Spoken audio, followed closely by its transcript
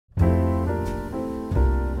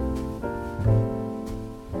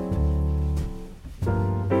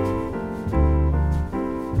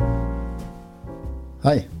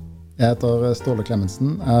Hei, jeg heter Ståle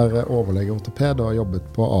Clemensen, overlege ortoped og har jobbet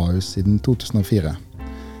på Ahus siden 2004.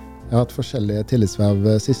 Jeg har hatt forskjellige tillitsverv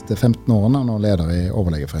de siste 15 årene og nå leder i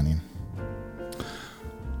Overlegeforeningen.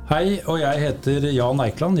 Hei, og jeg heter Jan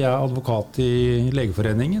Eikland, jeg er advokat i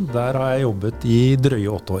Legeforeningen. Der har jeg jobbet i drøye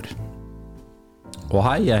 8 år. Og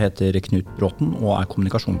hei, jeg heter Knut Bråten og er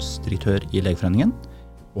kommunikasjonsdirektør i Legeforeningen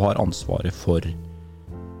og har ansvaret for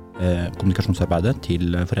kommunikasjonsarbeidet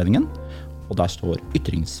til foreningen, og der står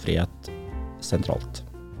ytringsfrihet sentralt.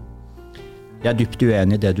 Jeg er dypt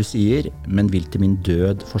uenig i det du sier, men vil til min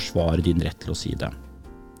død forsvare din rett til å si det.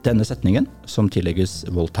 Denne setningen, som tillegges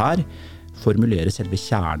Voltaire, formulerer selve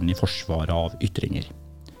kjernen i forsvaret av ytringer.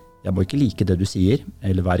 Jeg må ikke like det du sier,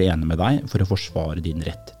 eller være enig med deg for å forsvare din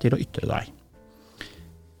rett til å ytre deg.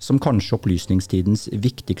 Som kanskje opplysningstidens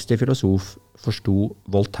viktigste filosof forsto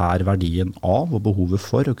Voltaire verdien av og behovet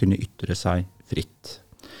for å kunne ytre seg fritt.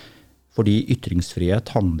 Fordi ytringsfrihet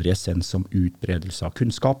handler i essens om utbredelse av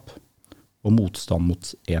kunnskap og motstand mot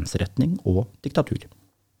ensretning og diktatur.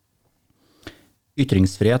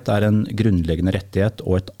 Ytringsfrihet er en grunnleggende rettighet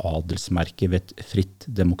og et adelsmerke ved et fritt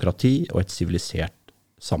demokrati og et sivilisert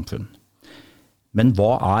samfunn. Men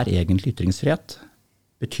hva er egentlig ytringsfrihet?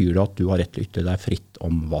 Betyr det at du har rett til å ytre deg fritt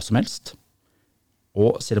om hva som helst?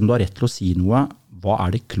 Og selv om du har rett til å si noe, hva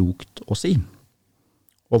er det klokt å si?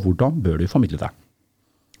 Og hvordan bør du formidle det?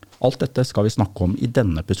 Alt dette skal vi snakke om i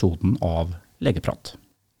denne episoden av Legeprat.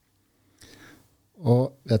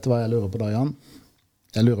 Og vet du hva jeg lurer på da, Jan?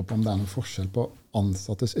 Jeg lurer på om det er noen forskjell på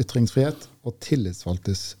ansattes ytringsfrihet og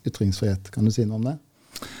tillitsvalgtes ytringsfrihet. Kan du si noe om det?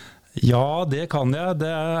 Ja, det kan jeg.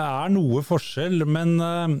 Det er noe forskjell, men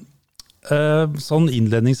sånn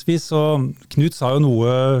innledningsvis, så Knut sa jo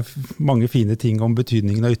mange fine ting om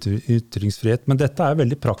betydningen av ytringsfrihet, men dette er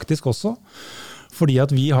veldig praktisk også, fordi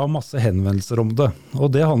at vi har masse henvendelser om det,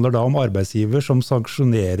 og det handler da om arbeidsgiver som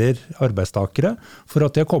sanksjonerer arbeidstakere for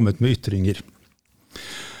at de har kommet med ytringer.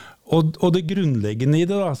 Og det grunnleggende i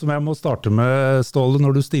det da, som jeg må starte med, Ståle,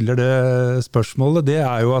 når du stiller det spørsmålet, det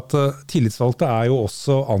er jo at tillitsvalgte er jo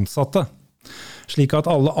også ansatte, slik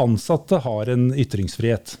at alle ansatte har en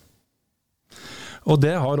ytringsfrihet. Og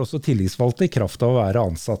det har også tillitsvalgte i kraft av å være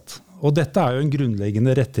ansatt. Og dette er jo en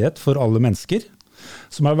grunnleggende rettighet for alle mennesker,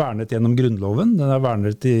 som er vernet gjennom Grunnloven, den er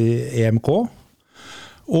vernet i EMK,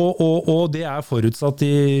 og det er forutsatt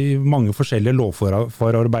i mange forskjellige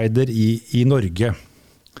lovforarbeider i Norge.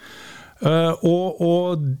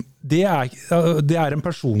 Og det er en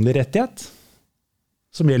personlig rettighet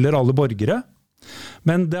som gjelder alle borgere,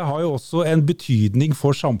 men det har jo også en betydning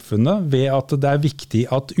for samfunnet ved at det er viktig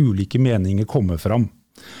at ulike meninger kommer fram.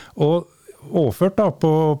 Og overført da,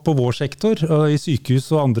 på vår sektor, i sykehus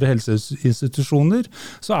og andre helseinstitusjoner,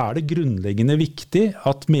 så er det grunnleggende viktig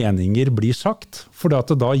at meninger blir sagt, for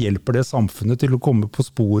da hjelper det samfunnet til å komme på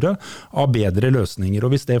sporet av bedre løsninger. Og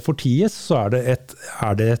hvis det forties, så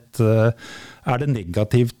er det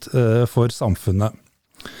negativt for samfunnet.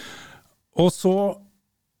 Og så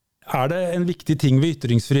er det en viktig ting ved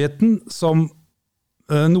ytringsfriheten som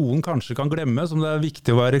noen kanskje kan glemme, som det er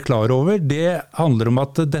viktig å være klar over. Det handler om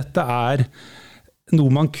at dette er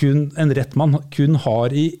en rett man kun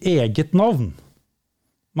har i eget navn.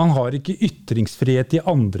 Man har ikke ytringsfrihet i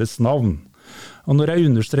andres navn. Og når jeg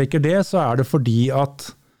understreker det, så er det fordi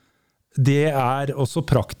at det er også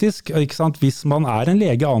praktisk, ikke sant? Hvis man er en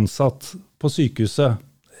lege ansatt på sykehuset,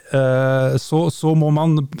 så må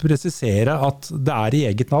man presisere at det er i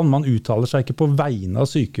eget navn. Man uttaler seg ikke på vegne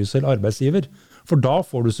av sykehus eller arbeidsgiver, for da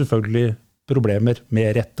får du selvfølgelig problemer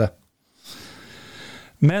med rette.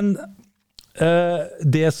 Men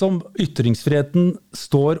det som ytringsfriheten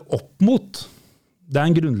står opp mot, det er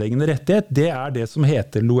en grunnleggende rettighet, det er det som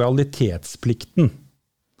heter lojalitetsplikten,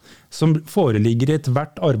 som foreligger i et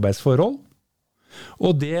hvert arbeidsforhold.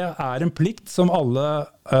 Og det er en plikt som alle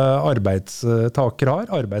arbeidstakere har,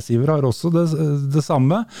 arbeidsgiver har også det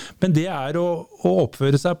samme, men det er å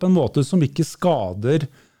oppføre seg på en måte som ikke skader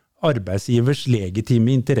arbeidsgivers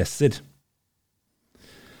legitime interesser.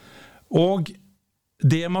 Og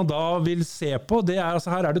det man da vil se på, det er,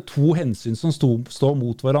 altså her er det to hensyn som står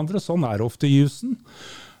mot hverandre, sånn er det ofte i jussen.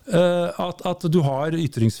 At du har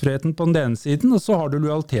ytringsfriheten på den ene siden, og så har du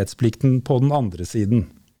lojalitetsplikten på den andre siden.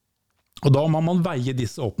 Og da må man veie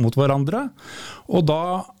disse opp mot hverandre, og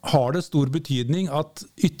da har det stor betydning at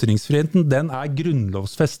ytringsfriheten den er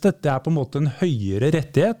grunnlovsfestet, det er på en måte en høyere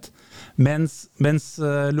rettighet, mens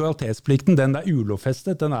lojalitetsplikten den er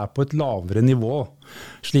ulovfestet, den er på et lavere nivå.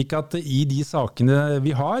 Slik at i de sakene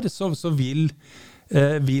vi har, så vil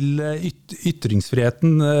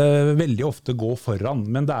ytringsfriheten veldig ofte gå foran,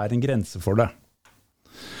 men det er en grense for det.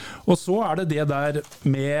 Og så er det der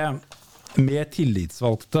med med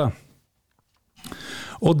tillitsvalgte.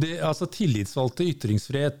 Og det, altså tillitsvalgte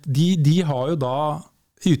ytringsfrihet, de har jo da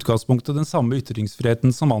i utgangspunktet den samme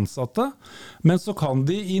ytringsfriheten som ansatte, men så kan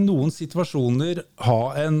de i noen situasjoner ha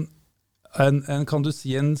kan du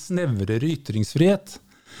si, en snevrere ytringsfrihet.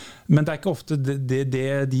 Men det er ikke ofte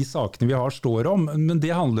de sakene vi har står om, men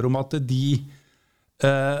det handler om at de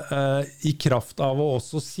i kraft av å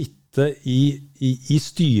også sitte i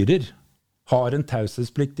styrer, har en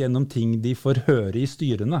taushetsplikt gjennom ting de får høre i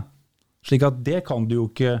styrene. Slik at det kan du jo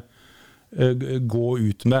ikke gå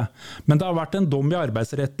ut med. Men det har vært en dom i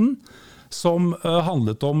arbeidsretten som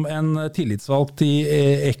handlet om en tillitsvalgt i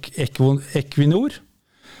Equinor,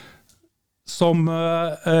 som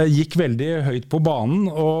gikk veldig høyt på banen,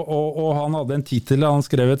 og han hadde en titel, han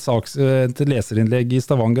skrev et leserinnlegg i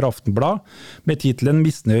Stavanger Aftenblad med titelen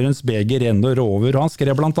 «Misnøyens beger renner over», og han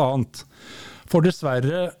skrev blant annet: «For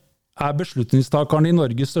dessverre er beslutningstakerne i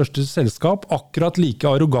Norges største selskap akkurat like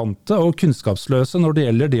arrogante og kunnskapsløse når det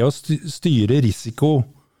gjelder det å styre risiko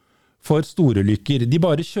for storelykker. De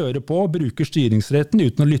bare kjører på og bruker styringsretten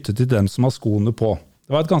uten å lytte til dem som har skoene på.»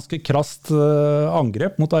 Det var et ganske krasst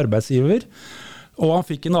angrep mot arbeidsgiver, og han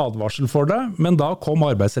fikk en advarsel for det, men da kom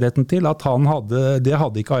arbeidsretten til at det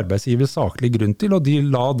hadde ikke arbeidsgiver saklig grunn til, og de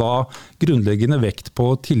la da grunnleggende vekt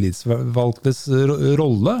på tillitsvalgtes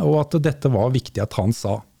rolle, og at dette var viktig at han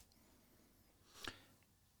sa.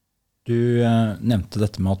 Du nevnte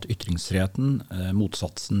dette med at ytringsfriheten,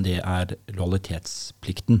 motsatsen, det er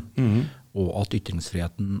lojalitetsplikten, og at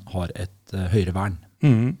ytringsfriheten har et høyere vern.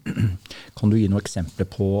 Kan du gi noen eksempler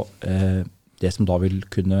på det som da vil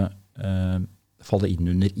kunne falle inn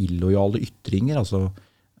under illojale ytringer, altså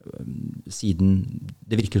siden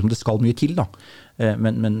det virker som det skal mye til da,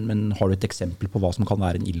 men har du et eksempel på hva som kan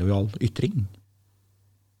være en illojal ytring?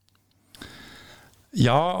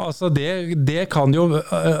 Ja, altså det kan jo,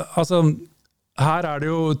 altså her er det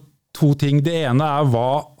jo to ting. Det ene er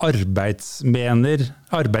hva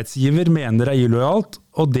arbeidsgiver mener er illojalt,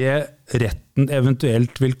 og det retten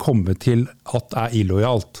eventuelt vil komme til at er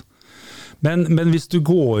illojalt. Men hvis du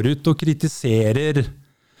går ut og kritiserer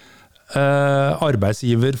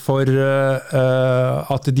arbeidsgiver for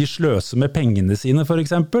at de sløser med pengene sine, for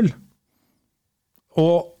eksempel,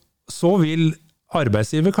 og så vil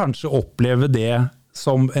arbeidsgiver kanskje oppleve det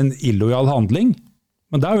som en illojal handling,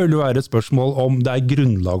 men der vil det jo være et spørsmål om det er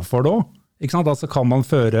grunnlag for det også. Ikke sant? Altså kan man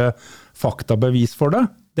føre faktabevis for det?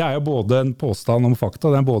 Det er jo både en påstand om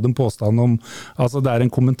fakta, det er både en påstand om, altså det er en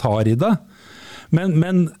kommentar i det.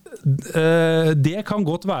 Men det kan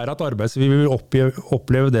godt være at arbeidsgiver vil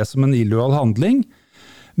oppleve det som en illojal handling,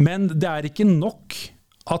 men det er ikke nok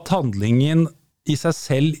at handlingen i seg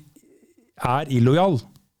selv er illojal,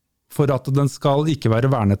 for at den skal ikke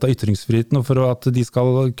være vernet av ytringsfriheten, og for at de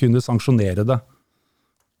skal kunne sanksjonere det.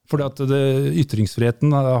 Fordi at ytringsfriheten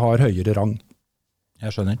har høyere rang.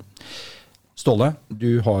 Jeg skjønner. Ståle,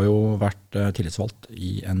 du har jo vært tillitsvalgt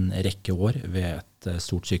i en rekke år ved et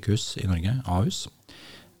stort sykehus i Norge, Ahus.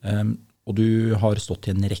 Og du har stått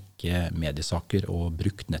i en rekke mediesaker og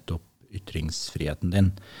brukt nettopp ytringsfriheten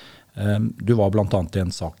din. Du var blant annet i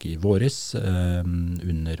en sak i våres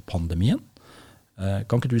under pandemien.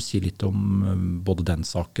 Kan ikke du si litt om både den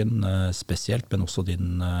saken spesielt, men også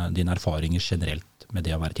din erfaringer generelt med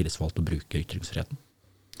det å være tillitsvalgt og bruke ytringsfriheten?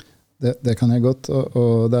 Det kan jeg godt,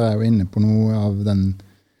 og der er jeg jo inne på noe av den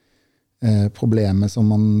problemet som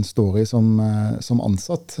man står i som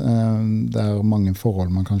ansatt. Det er mange forhold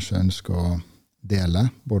man kanskje ønsker å dele,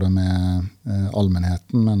 både med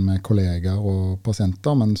allmennheten, men med kolleger og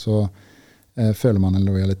pasienter, men så føler man en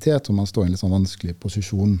lojalitet, og man står i en litt sånn vanskelig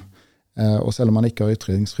posisjon. Og selv om man ikke har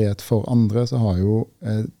ytringsfrihet for andre, så har jo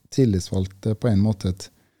tillitsvalgte på en måte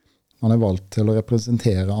man er valgt til å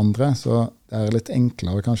representere andre, så det er litt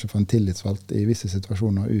enklere kanskje for en tillitsvalgt i visse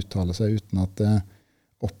situasjoner å uttale seg uten at det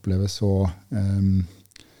oppleves så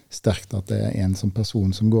sterkt at det er en som person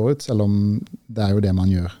som går ut, selv om det er jo det man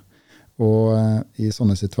gjør. Og i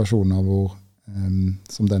sånne situasjoner hvor,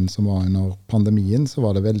 som den som var under pandemien, så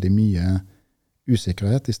var det veldig mye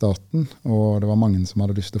usikkerhet i starten, og det var mange som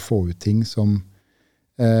hadde lyst til å få ut ting som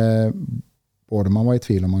både man var i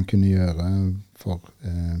tvil om man kunne gjøre for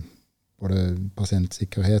både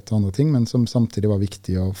pasientsikkerhet og andre ting, men som samtidig var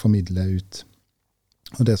viktig å formidle ut.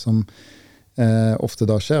 Og det som ofte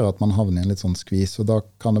da skjer, at man havner i en litt sånn skvis, og da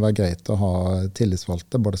kan det være greit å ha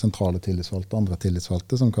tillitsvalgte, både sentrale tillitsvalgte og andre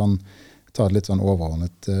tillitsvalgte, som kan ta et litt sånn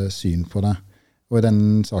overordnet syn på det. Og i den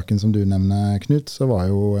saken som du nevner, Knut, så var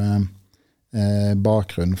jo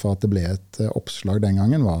bakgrunnen for at det ble et oppslag den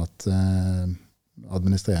gangen var at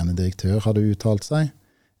administrerende direktør hadde uttalt seg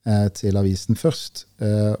til avisen først,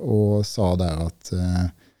 og sa der at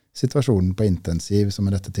situasjonen på intensiv, som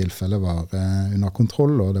i dette tilfellet var under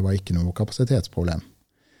kontroll, og det var ikke noe kapasitetsproblem.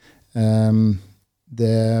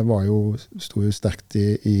 Det var stod jo sterkt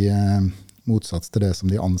i motsats til det som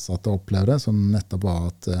de ansatte opplevde, som nettopp var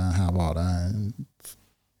at her var det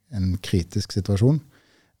en kritisk situasjon,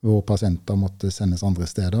 hvor pasienter måtte sendes andre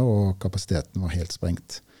steder, og kapasiteten var helt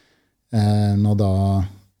sprengt. Når da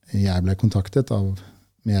jeg ble kontaktet av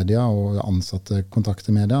media, og ansatte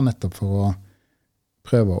kontaktet media, nettopp for å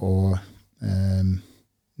prøve å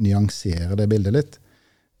nyansere det bildet litt,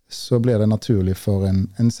 så ble det naturlig for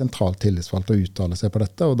en sentral tillitsvalgt å uttale seg på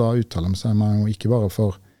dette, og da uttaler man jo ikke bare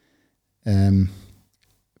for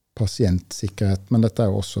pasientsikkerhet, men dette er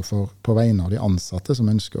jo også på vegne av de ansatte som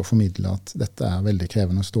ønsker å formidle at dette er veldig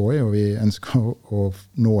krevende å stå i, og vi ønsker å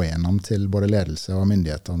nå igjennom til både ledelse og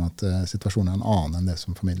myndigheter om at situasjonen er en annen enn det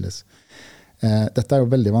som formidles. Dette er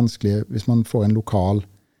jo veldig vanskelig hvis man får en lokal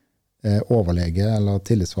overlege eller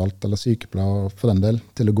tillitsvalgt eller sykepleier for den del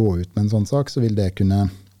til å gå ut med en sånn sak, så vil det kunne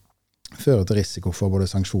føre til risiko for både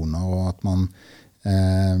sanksjoner og at man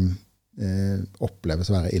oppleves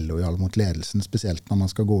å være illojal mot ledelsen, spesielt når man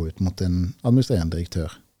skal gå ut mot en administrerende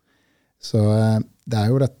direktør. Så det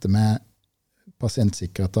er jo dette med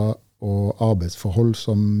pasientsikkerhet og arbeidsforhold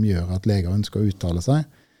som gjør at leger ønsker å uttale seg,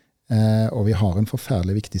 og vi har en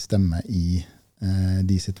forferdelig viktig stemme i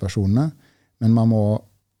de situasjonene, men man må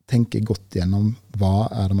tenke godt gjennom hva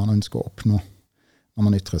er det man ønsker å oppnå når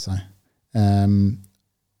man ytrer seg.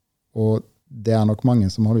 Og det er nok mange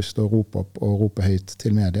som har lyst til å rope opp og rope høyt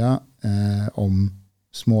til media om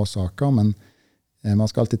små saker, men man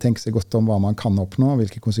skal alltid tenke seg godt om hva man kan oppnå,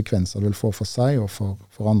 hvilke konsekvenser det vil få for seg og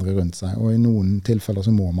for andre rundt seg. Og i noen tilfeller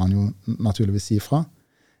så må man jo naturligvis si fra.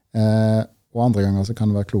 Og andre ganger så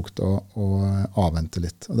kan det være klokt å avvente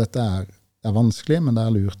litt. Og dette er vanskelig, men det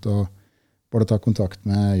er lurt å både ta kontakt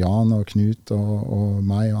med Jan og Knut og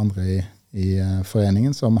meg og andre i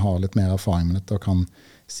foreningen som har litt mer erfaring med dette og kan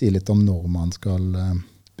si litt om når man skal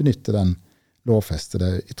benytte den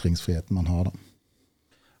lovfestede ytringsfriheten man har da.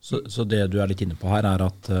 Så det du er litt inne på her er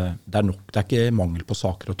at det er ikke mangel på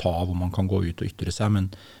saker å ta av hvor man kan gå ut og ytre seg,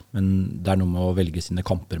 men det er noe med å velge sine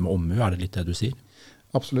kamper med omhu, er det litt det du sier?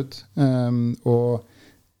 Absolutt. Og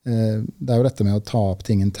det er jo dette med å ta opp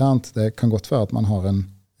ting internt. Det kan godt være at man har en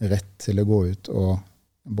rett til å gå ut og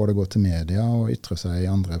både gå til media og ytre seg i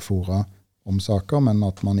andre fora om saker, men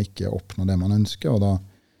at man ikke oppnår det man ønsker, og da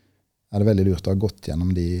er det veldig lurt å ha gått gjennom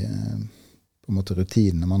de på en måte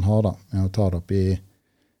rutinene man har da, med å ta det opp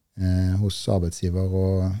hos arbeidsgiver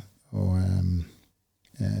og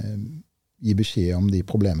gi beskjed om de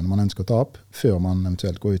problemene man ønsker å ta opp, før man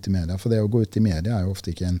eventuelt går ut i media. For det å gå ut i media er jo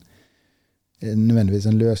ofte ikke nødvendigvis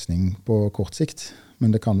en løsning på kort sikt, men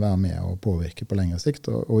det kan være med å påvirke på lengre sikt,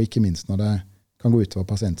 og ikke minst når det kan gå utover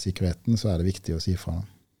pasientsikkerheten, så er det viktig å si fra.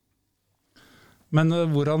 Men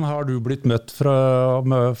hvordan har du blitt møtt fra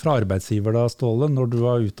arbeidsgiver da, Ståle, når du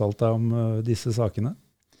har uttalt deg om disse sakene?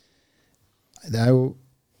 Det er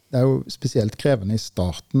jo spesielt krevende i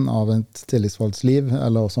starten av et tillitsvalgts liv,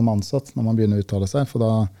 eller som ansatt, når man begynner å uttale seg, for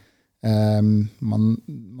da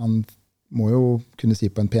man må jo kunne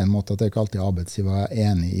si på en pen måte at det ikke alltid arbeidsgiver er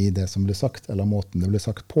enig i det som blir sagt, eller måten det blir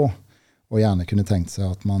sagt på, og gjerne kunne tenkt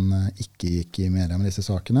seg at man ikke gikk i media med disse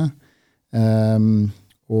sakene.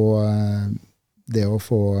 Og det å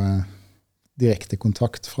få direkte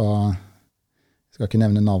kontakt fra, jeg skal ikke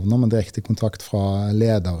nevne navnet, men direkte kontakt fra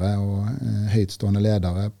ledere og høytstående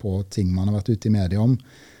ledere på ting man har vært ute i media om,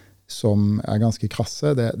 som er ganske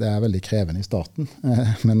krasse, det er veldig krevende i starten.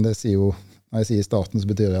 Men det sier jo, når jeg sier i starten, så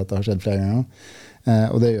betyr det at det har skjedd flere ganger.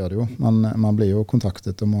 Og det gjør det jo. Man blir jo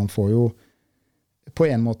kontaktet, og man får jo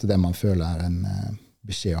på en måte det man føler er en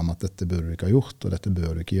beskjed om at dette burde du ikke ha gjort, og dette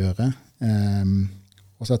burde du ikke gjøre.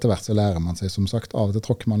 Og så etter hvert så lærer man seg, som sagt, av og til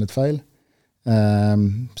tråkker man litt feil,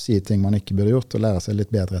 sier ting man ikke burde gjort, og lærer seg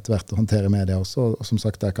litt bedre etter hvert å håndtere media også. Og som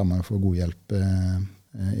sagt, der kan man jo få god hjelp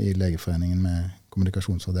i Legeforeningen med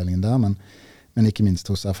kommunikasjonsavdelingen der, men ikke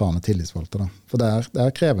minst hos erfarne tillitsvalgte da. For det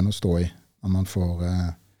er krevende å stå i når man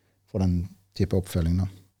får den type oppfølging da.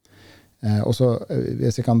 Og så,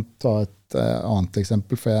 hvis jeg kan ta et annet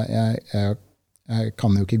eksempel, for jeg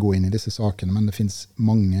kan jo ikke gå inn i disse sakene, men det finnes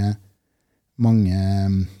mange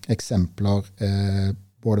eksempler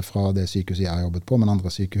både fra det sykehuset jeg har jobbet på, men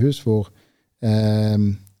andre sykehus, hvor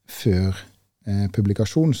før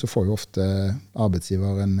publikasjon så får jo ofte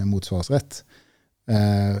arbeidsgiver en motsvarsrett.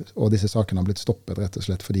 Og disse sakene har blitt stoppet rett og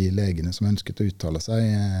slett fordi legene som ønsket å uttale seg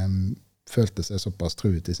følte seg såpass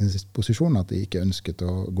truet i sin posisjon at de ikke ønsket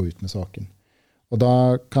å gå ut med saken. Og da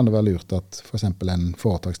kan det være lurt at for eksempel en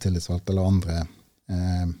foretakstillitsvalgt eller andre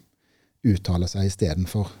uttaler seg i stedet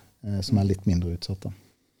for, som er litt mindre utsatt da.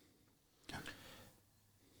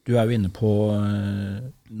 Du jo inne på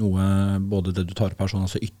noe, både det du tar opp her, sånn,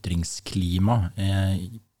 altså ytringsklima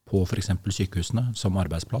på for eksempel sykehusene som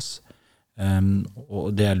arbeidsplass.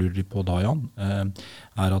 Og det jeg lurer på da, Jan,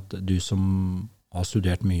 at du som har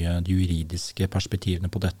studert mye de juridiske perspektivene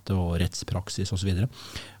på dette og rettspraksis og så videre,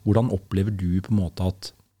 hvordan opplever du på en måte at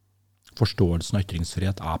forståelsen av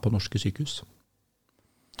ytringsfrihet på norske sykehus?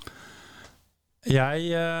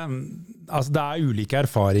 Altså det ulike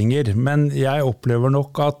erfaringer, men jeg opplever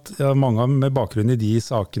nok at mange med bakgrunn i de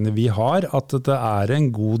sakene vi har, at det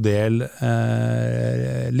en god del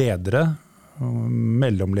ledere,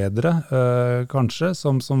 mellomledere kanskje,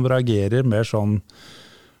 som reagerer mer sånn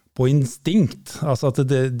på instinkt. Altså at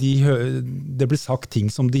det blir sagt ting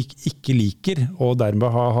som de ikke liker, og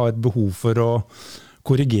dermed har behov for å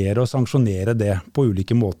korrigere og sanksjonere det på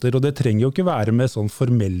ulike måter. Og det trenger jo ikke være med sånn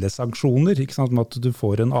formelle sanksjoner, ikke sant, med at du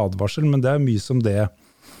får en advarsel, men det mye som det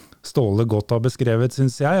Ståle godt har beskrevet,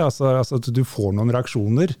 synes jeg. Altså at du får noen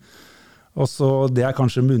reaksjoner, og så det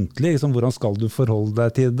kanskje muntlig, liksom, hvordan skal du forholde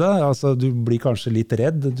deg til det? Altså du blir kanskje litt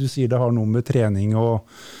redd, du sier det har noe med trening og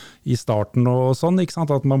i starten og sånn, ikke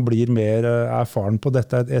sant? At man blir mer erfaren på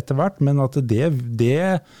dette etter hvert, men at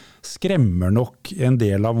det skremmer nok en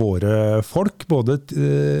del av våre folk, både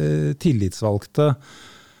tillitsvalgte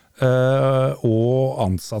og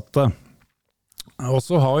ansatte. Og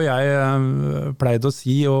så har jeg pleid å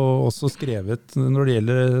si, og også skrevet når det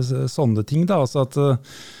gjelder sånne ting, da, altså at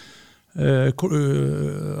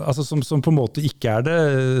altså som på en måte ikke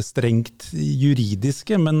det strengt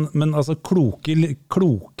juridiske, men altså kloke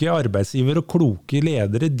arbeidsgivere og kloke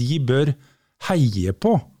ledere, de bør heie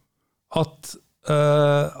på at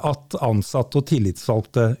ansatte og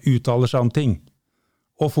tillitsvalgte uttaler seg om ting,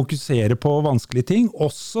 og fokusere på vanskelige ting,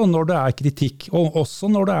 også når det kritikk, og også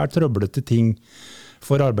når det trøblete ting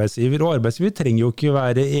for arbeidsgiver. Og arbeidsgiver trenger jo ikke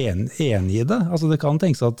være enig i det. Altså det kan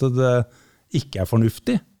tenkes at det ikke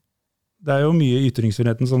fornuftig. Det jo mye i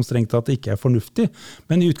ytringsfriheten som strengt tatt ikke fornuftig,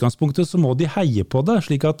 men i utgangspunktet så må de heie på det,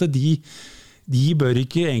 slik at de bør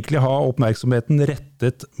ikke egentlig ha oppmerksomheten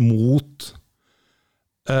rettet mot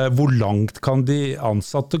hvor langt kan de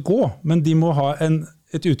ansatte gå, men de må ha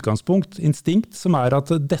et utgangspunkt, instinkt, som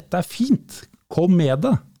at dette fint, kom med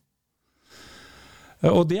det.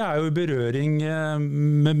 Og det jo i berøring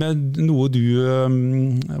med noe du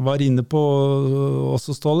var inne på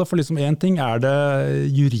også, Ståle, for liksom en ting det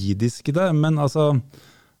juridiske det, men altså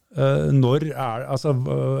når altså,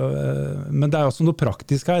 men det også noe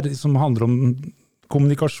praktisk her som handler om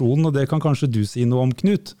kommunikasjon, og det kan kanskje du si noe om,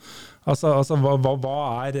 Knut. Altså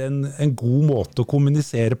hva en god måte å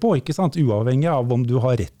kommunisere på, ikke sant? Uavhengig av om du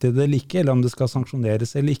har rett til det eller ikke, eller om det skal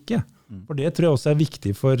sanksjoneres eller ikke. For det tror jeg også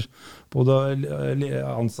viktig for både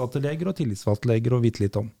ansatte leger og tillitsvalgte leger å vite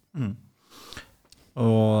litt om.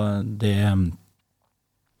 Og det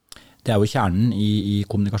jo kjernen i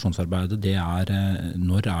kommunikasjonsarbeidet, det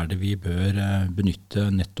når det vi bør benytte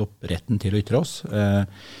nettopp retten til å ytre oss.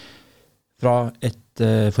 Fra et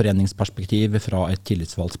foreningsperspektiv, fra et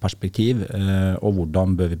tillitsvalgsperspektiv, og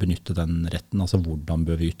hvordan bør vi benytte den retten, altså hvordan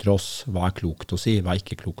bør vi ytre oss, hva klokt å si, hva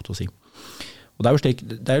ikke klokt å si. Og det jo slik,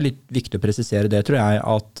 det jo litt viktig å presisere det, tror jeg,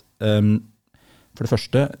 at for det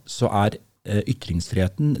første så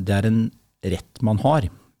ytringsfriheten, det en rett man har,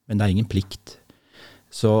 men det ingen plikt.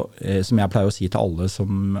 Så som jeg pleier å si til alle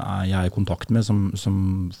som jeg i kontakt med,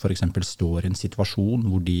 som for eksempel står i en situasjon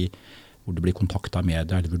hvor de blir kontaktet av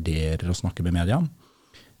media, eller vurderer å snakke med media.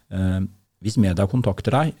 Hvis media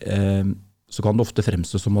kontakter deg, så kan det ofte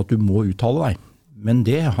fremstå som at du må uttale deg. Men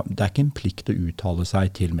det ikke en plikt å uttale seg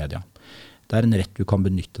til media. Det en rett du kan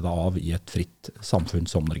benytte deg av i et fritt samfunn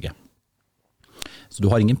som Norge. Så du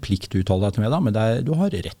har ingen plikt til å uttale deg til media, men du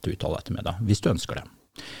har rett til å uttale deg til media, hvis du ønsker det.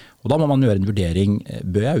 Og da må man gjøre en vurdering,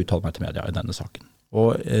 bør jeg uttale meg til media i denne saken?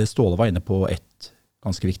 Og Ståle var inne på et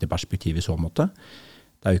ganske viktig perspektiv i så måte.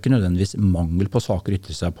 Det jo ikke nødvendigvis mangel på saker å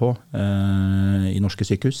ytre seg på i norske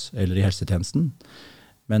sykehus eller i helsetjenesten,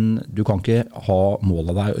 men du kan ikke ha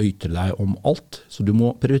mål av deg å ytre deg om alt, så du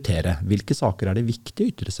må prioritere. Hvilke saker det viktig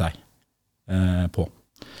å ytre seg på?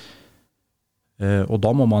 Og da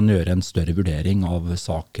må man gjøre en større vurdering av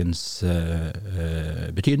sakens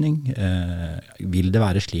betydning. Vil det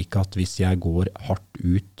være slik at hvis jeg går hardt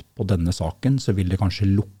ut på denne saken, så vil det kanskje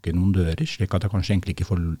lukke noen dører, slik at jeg kanskje egentlig ikke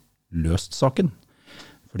får løst saken?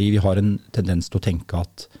 Fordi vi har en tendens til å tenke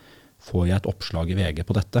at får jeg et oppslag i VG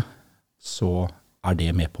på dette, så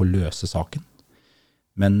det med på å løse saken.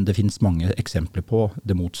 Men det finnes mange eksempler på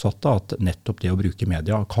det motsatte, at nettopp det å bruke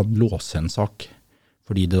media kan låse en sak,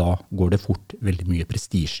 fordi da går det fort veldig mye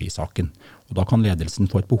prestisje i saken. Og da kan ledelsen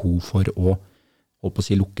få et behov for å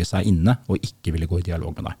lukke seg inne, og ikke ville gå i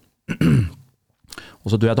dialog med deg. Og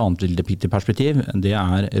så tror jeg et annet lille perspektiv, det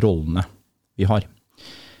rollene vi har.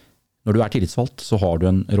 Når du tillitsvalgt, så har du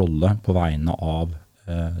en rolle på vegne av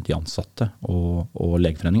de ansatte og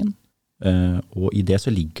Legeforeningen. Og i det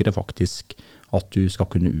så ligger det faktisk at du skal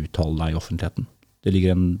kunne uttale deg i offentligheten. Det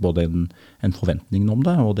ligger både en forventning om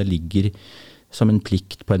det, og det ligger som en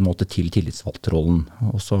plikt på en måte til tillitsvalgtrollen.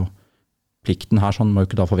 Og så plikten her sånn må jo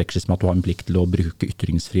ikke da forveksles med at du har en plikt til å bruke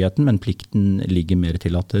ytringsfriheten, men plikten ligger mer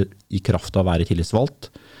til at det, i kraft av å være tillitsvalgt,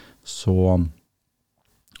 så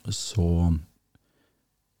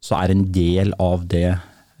en del av det,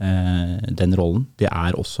 den rollen, det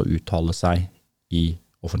også å uttale seg i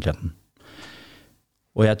offentligheten.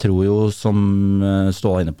 Og jeg tror jo, som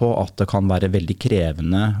Ståle inne på, at det kan være veldig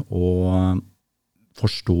krevende å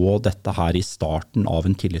forstå dette her i starten av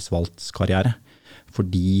en tillitsvalgtskarriere,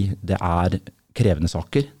 fordi det krevende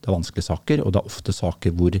saker, det vanskelige saker, og det ofte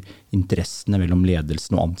saker hvor interessene mellom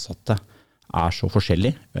ledelsen og ansatte så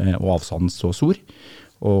forskjellig, og avstanden så stor,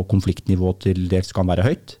 og konfliktnivået til dels kan være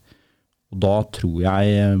høyt. Og da tror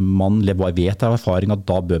jeg man vet av erfaring at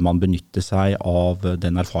da bør man benytte seg av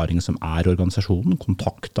den erfaringen som i organisasjonen,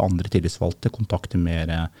 kontakte andre tillitsvalgte, kontakte mer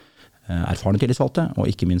erfarne tillitsvalgte, og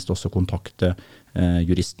ikke minst også kontakte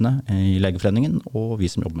juristene i Legeforeningen og vi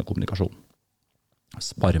som jobber med kommunikasjon.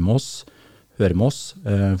 Spare med oss, høre med oss,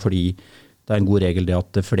 fordi det en god regel det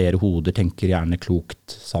at flere hoder tenker gjerne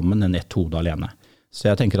klokt sammen enn ett hode alene. Så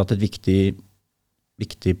jeg tenker at et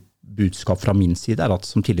viktig budskap fra min side at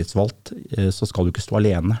som tillitsvalgt så skal du ikke stå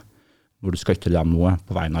alene når du skal ytre deg om noe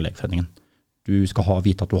på vegne av Legeforeningen. Du skal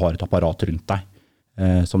vite at du har et apparat rundt deg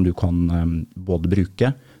som du kan både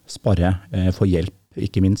bruke, spare, få hjelp,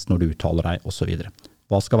 ikke minst når du uttaler deg og så videre.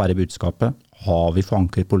 Hva skal være budskapet? Har vi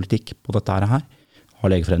forankret politikk på dette her? Har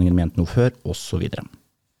Legeforeningen ment noe før? Og så videre.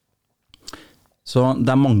 Så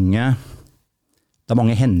det mange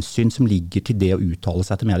hensyn som ligger til det å uttale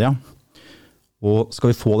seg til media. Og skal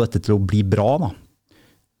vi få dette til å bli bra da,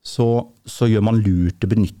 så gjør man lurt å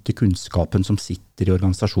benytte kunnskapen som sitter i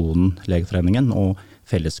organisasjonen Legeforeningen og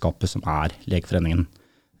fellesskapet som Legeforeningen.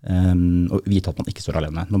 Og vite at man ikke står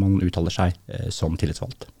alene når man uttaler seg som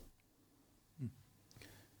tillitsvalgt.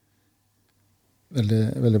 Veldig,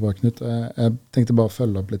 veldig bra, Knut. Jeg tenkte bare å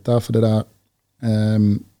følge opp litt der, for det der,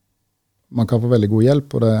 man kan få veldig god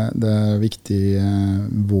hjelp, og det viktig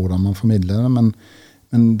hvordan man formidler det, men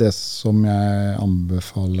det som jeg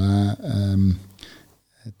anbefaler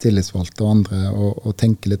tillitsvalgte og andre å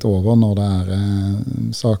tenke litt over når det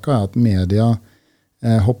saker, at media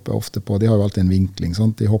hopper ofte på, de har jo alltid en vinkling,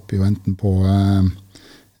 sant? De hopper jo enten på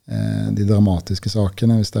de dramatiske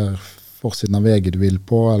sakene, hvis det forsiden av VG du vil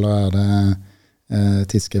på, eller det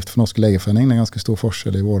tidsskrift for Norske Legeforening, det ganske stor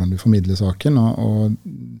forskjell i hvordan du formidler saken, og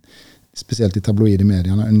spesielt de tabloide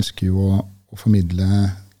mediene ønsker jo å formidle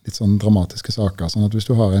litt sånn dramatiske saker, sånn at hvis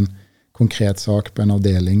du har en konkret sak på en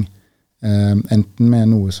avdeling, enten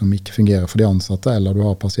med noe som ikke fungerer for de ansatte, eller du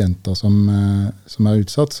har pasienter som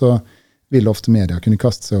utsatt, så vil ofte media kunne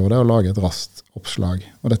kaste seg over det og lage et raskt oppslag.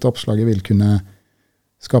 Og dette oppslaget vil kunne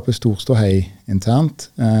skape stor ståhei internt,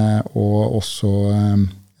 og også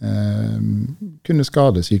kunne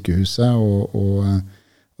skade sykehuset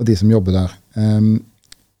og de som jobber der.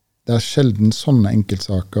 Det sjelden sånne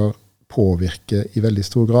enkeltsaker påvirke i veldig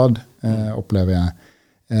stor grad, opplever jeg.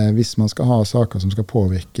 Hvis man skal ha saker som skal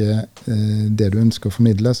påvirke det du ønsker å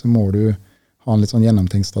formidle, så må du ha en litt sånn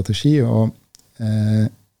gjennomtenkt strategi, og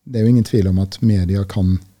det jo ingen tvil om at media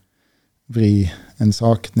kan vri en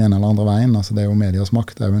sak den ene eller andre veien. Altså det jo medias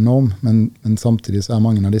makt, det jo enorm, men samtidig så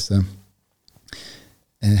mange av disse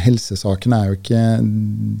helsesakene jo ikke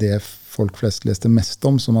det folk flest leste mest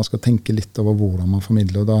om, så man skal tenke litt over hvordan man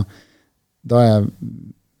formidler, og da jeg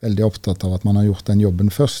veldig opptatt av at man har gjort den jobben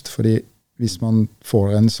først, fordi hvis man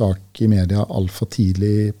får en sak i media alt for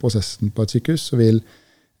tidlig i prosessen på et sykehus, så vil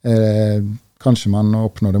kanskje man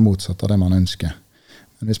oppnå det motsatte av det man ønsker.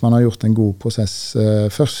 Men hvis man har gjort en god prosess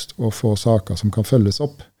først, og får saker som kan følges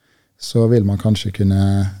opp, så vil man kanskje kunne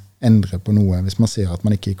endre på noe, hvis man ser at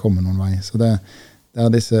man ikke kommer noen vei. Så det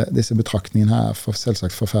disse betraktningene her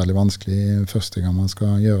selvsagt forferdelig vanskelig første gang man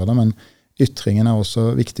skal gjøre det, men ytringen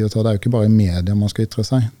også viktig å ta. Det jo ikke bare i media man skal ytre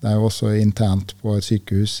seg. Det jo også internt på et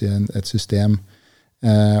sykehus, i et system.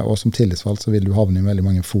 Og som tillitsvalgt så vil du havne i veldig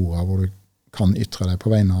mange fora hvor du kan ytre deg på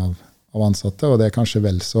vegne av ansatte, og det kanskje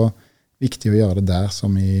vel så viktig å gjøre det der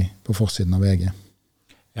som på forsiden av VG.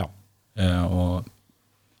 Ja, og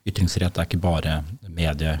ytringsrett ikke bare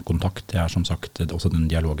mediekontakt. Det som sagt også den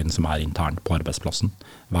dialogen som internt på arbeidsplassen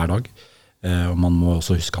hver dag. Og man må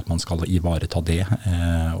også huske at man skal ivareta det,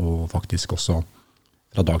 og faktisk også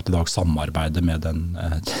fra dag til dag samarbeide med den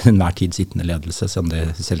til enhver tid sittende ledelse, som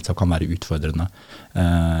det selvsagt kan være utfordrende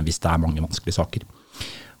hvis det mange vanskelige saker.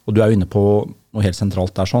 Og du inne på noe helt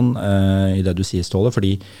sentralt der sånn, i det du sier, Ståle,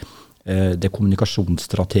 fordi det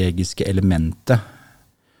kommunikasjonsstrategiske elementet,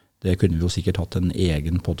 det kunne vi jo sikkert hatt en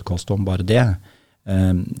egen podcast om, bare det.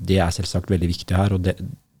 Det selvsagt veldig viktig her, og det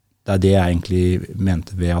det jeg egentlig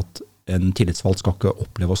mente ved at en tillitsvalgt skal ikke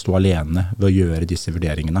oppleve å stå alene ved å gjøre disse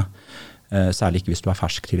vurderingene, særlig ikke hvis du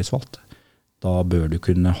fersk tillitsvalgt. Da bør du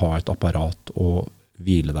kunne ha et apparat å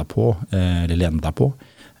hvile deg på, eller lene deg på,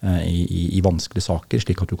 i vanskelige saker,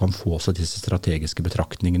 slik at du kan få også disse strategiske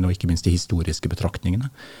betraktningene, og ikke minst de historiske betraktningene,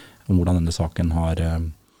 om hvordan denne saken har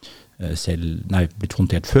blitt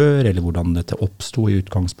håndtert før, eller hvordan dette oppstod i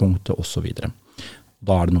utgangspunktet, og så videre.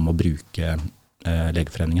 Da det noe med å bruke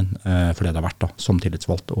Legeforeningen for det har vært da, som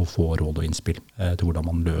tillitsvalgt, å få råd og innspill til hvordan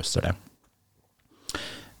man løser det.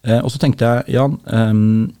 Og så tenkte jeg, Jan,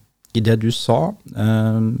 i det du sa,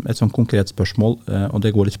 et sånt konkret spørsmål, og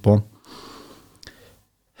det går litt på,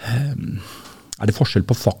 det forskjell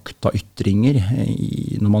på faktaytringer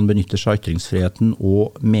når man benytter seg av ytringsfriheten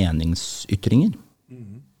og meningsytringer?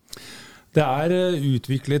 Det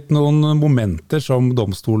utviklet noen momenter som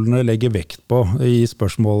domstolene legger vekt på i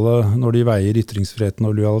spørsmålet når de veier ytringsfriheten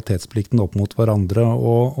og lojalitetsplikten opp mot hverandre,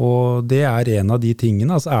 og det en av de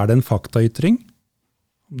tingene. Altså det en faktaytring?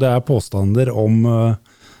 Det påstander om,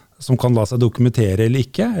 som kan la seg dokumentere eller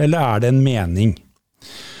ikke, eller det en mening?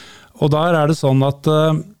 Og der det sånn at,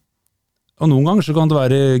 og noen ganger så kan det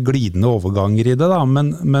være glidende overganger i det, da,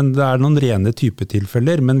 men det noen rene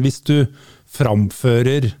typetilfeller. Men hvis du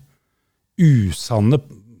framfører usanne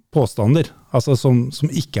påstander, altså som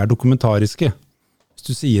ikke dokumentariske. Hvis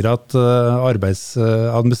du sier at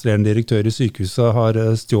administrerende direktør i sykehuset har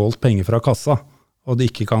stjålet penger fra kassa, og det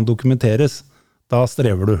ikke kan dokumenteres, da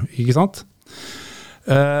strever du, ikke sant?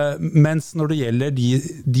 Mens når det gjelder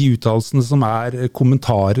de uttalelsene som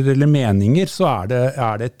kommentarer eller meninger, så det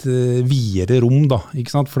et videre rom, da,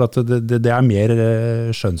 ikke sant? For at det mer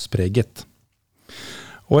skjønnspreget.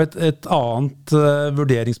 Og et annet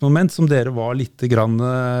vurderingsmoment som dere var litt grann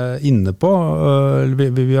inne på,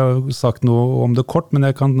 vi har sagt noe om det kort, men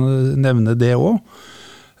jeg kan nevne det også.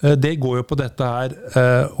 Det går jo på dette her,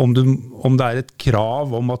 om det et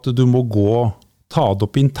krav om at du må ta det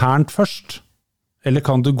opp internt først, eller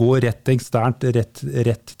kan du gå rett eksternt,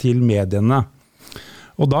 rett til mediene.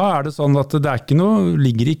 Og da det sånn at det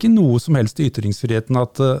ligger ikke noe som helst i ytringsfriheten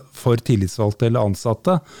at for tillitsvalgte eller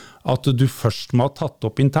ansatte, at du først må ha tatt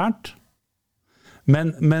opp internt.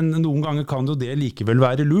 Men noen ganger kan jo det likevel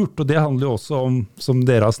være lurt, og det handler jo også om, som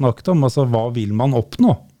dere har snakket om, altså hva vil man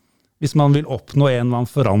oppnå? Hvis man vil oppnå en eller annen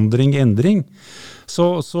forandring, endring,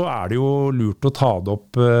 så det jo lurt å ta det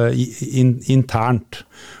opp internt.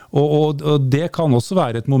 Og det kan også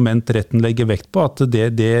være et moment retten legger vekt på, at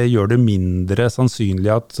det gjør det mindre sannsynlig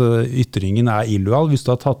at ytringen illojal hvis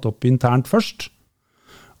du har tatt opp internt først.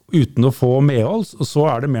 Uten å få medhold, så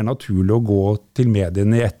det mer naturlig å gå til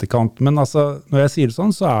mediene i etterkant. Men altså, når jeg sier det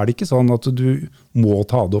sånn, så det ikke sånn at du må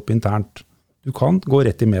ta det opp internt. Du kan gå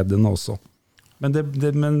rett i mediene også. Men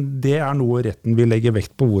det noe retten vil legge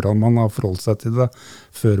vekt på hvordan man har forholdt seg til det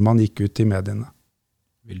før man gikk ut i mediene.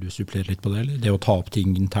 Vil du supplere litt på det, eller? Det å ta opp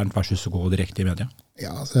ting internt versus å gå direkte i media?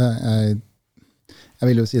 Ja, altså, jeg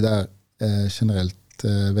vil jo si det generelt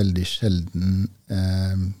veldig sjelden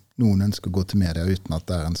noen ønsker å gå til media uten at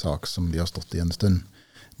det en sak som de har stått i en stund.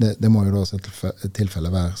 Det må jo da også et tilfelle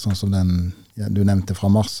være sånn som den du nevnte fra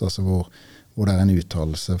mars, altså hvor det en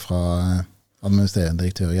uttalelse fra administrerende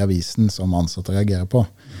direktør i avisen som ansatte reagerer på.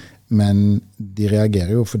 Men de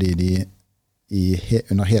reagerer jo fordi de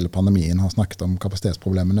under hele pandemien har snakket om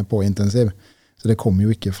kapasitetsproblemene på intensiv. Så det kommer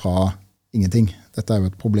jo ikke fra ingenting. Dette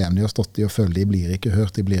jo et problem de har stått i og føler de blir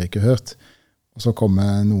ikke hørt. Og så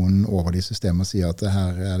kommer noen over de systemet og sier at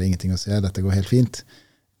her det ingenting å se, dette går helt fint.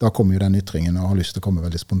 Da kommer jo den ytringen og har lyst til å komme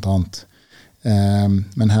veldig spontant.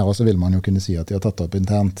 Men her også vil man jo kunne si at de har tatt opp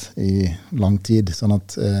internt i lang tid, sånn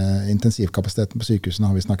at intensivkapasiteten på sykehusene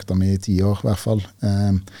har vi snakket om i 10 år i hvert fall.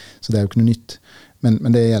 Så det jo ikke noe nytt.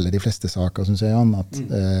 Men det gjelder de fleste saker, synes jeg, Jan, at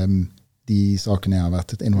de sakene jeg har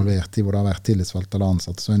vært involvert i, hvor det har vært tillitsvalgte eller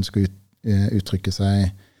ansatte som ønsker å uttrykke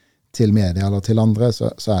seg til media eller til andre,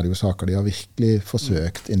 så det jo saker de har virkelig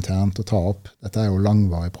forsøkt internt å ta opp. Dette jo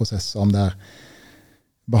langvarige prosesser, om det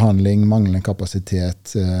behandling, manglende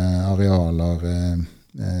kapasitet, arealer,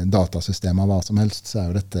 datasystemer, hva som helst, så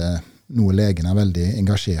jo dette noe legene veldig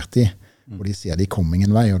engasjert i, og de sier de kommer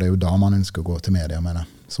ingen vei, og det jo da man ønsker å gå til media med det,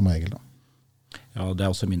 som regel da. Ja, det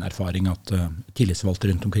også min erfaring at tillitsvalgte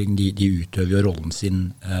rundt omkring, de utøver jo rollen sin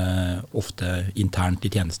ofte internt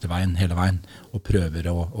i tjenesteveien hele veien, og prøver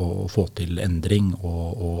å få til endring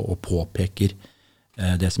og påpeker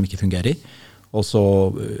det som ikke fungerer. Og så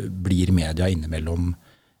blir media innimellom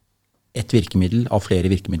et virkemiddel av flere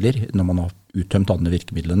virkemidler, når man har uttømt andre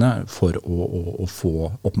virkemidlene, for å få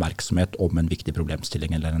oppmerksomhet om en viktig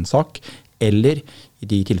problemstilling eller en sak, eller i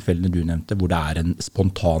de tilfellene du nevnte, hvor det en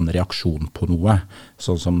spontan reaksjon på noe,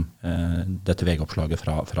 sånn som dette VG-oppslaget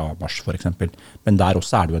fra mars for eksempel. Men der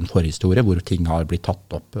også det jo en forhistorie hvor ting har blitt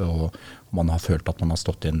tatt opp, og man har følt at man har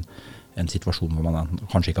stått i en situasjon hvor man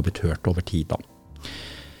kanskje ikke har blitt hørt over tid. Da.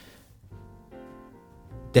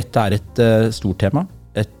 Dette et stort tema,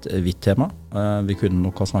 et vidt tema. Vi kunne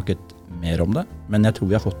nok ha snakket mer om det, men jeg tror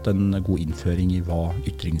vi har fått en god innføring i hva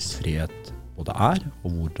ytringsfrihet både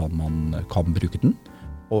og hvordan man kan bruke den,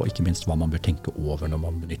 og ikke minst hva man bør tenke over når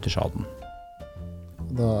man benytter seg av den.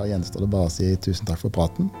 Da gjenstår det bare å si tusen takk for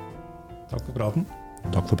praten. Takk for praten.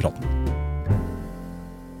 Takk for praten.